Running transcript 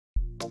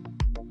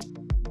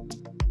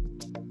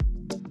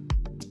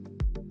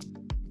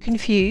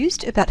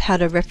Confused about how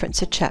to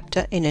reference a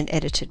chapter in an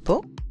edited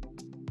book?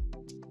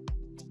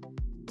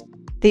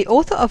 The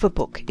author of a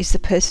book is the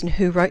person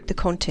who wrote the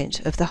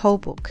content of the whole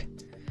book.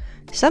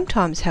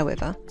 Sometimes,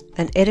 however,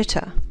 an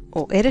editor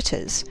or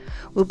editors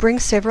will bring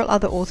several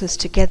other authors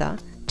together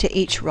to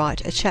each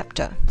write a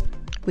chapter,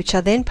 which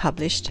are then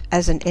published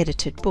as an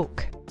edited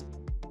book.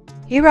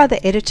 Here are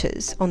the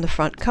editors on the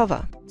front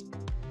cover.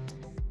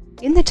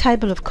 In the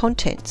table of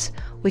contents,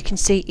 we can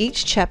see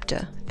each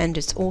chapter and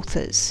its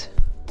authors.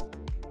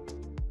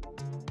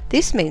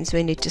 This means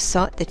we need to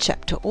cite the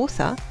chapter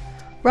author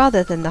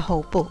rather than the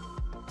whole book.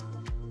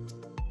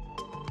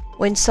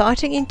 When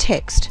citing in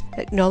text,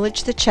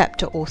 acknowledge the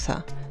chapter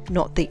author,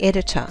 not the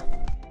editor.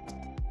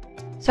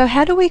 So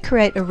how do we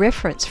create a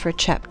reference for a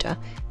chapter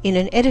in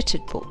an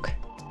edited book?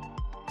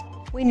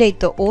 We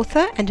need the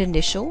author and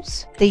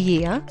initials, the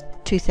year,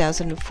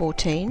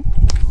 2014,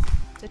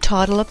 the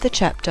title of the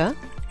chapter,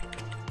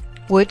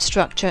 word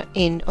structure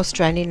in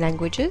Australian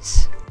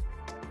languages,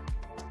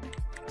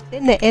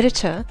 then the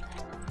editor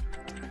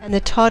and the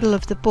title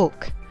of the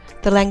book,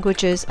 The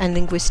Languages and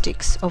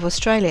Linguistics of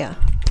Australia.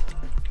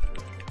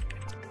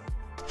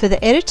 For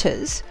the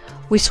editors,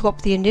 we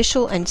swap the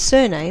initial and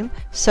surname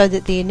so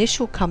that the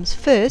initial comes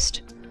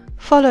first,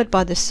 followed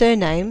by the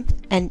surname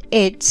and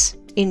eds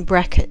in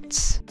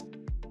brackets.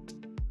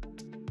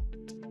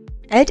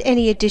 Add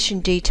any edition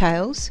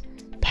details,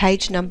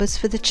 page numbers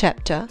for the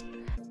chapter.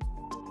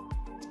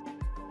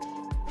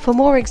 For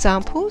more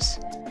examples,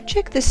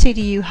 check the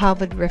CDU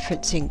Harvard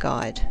Referencing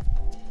Guide.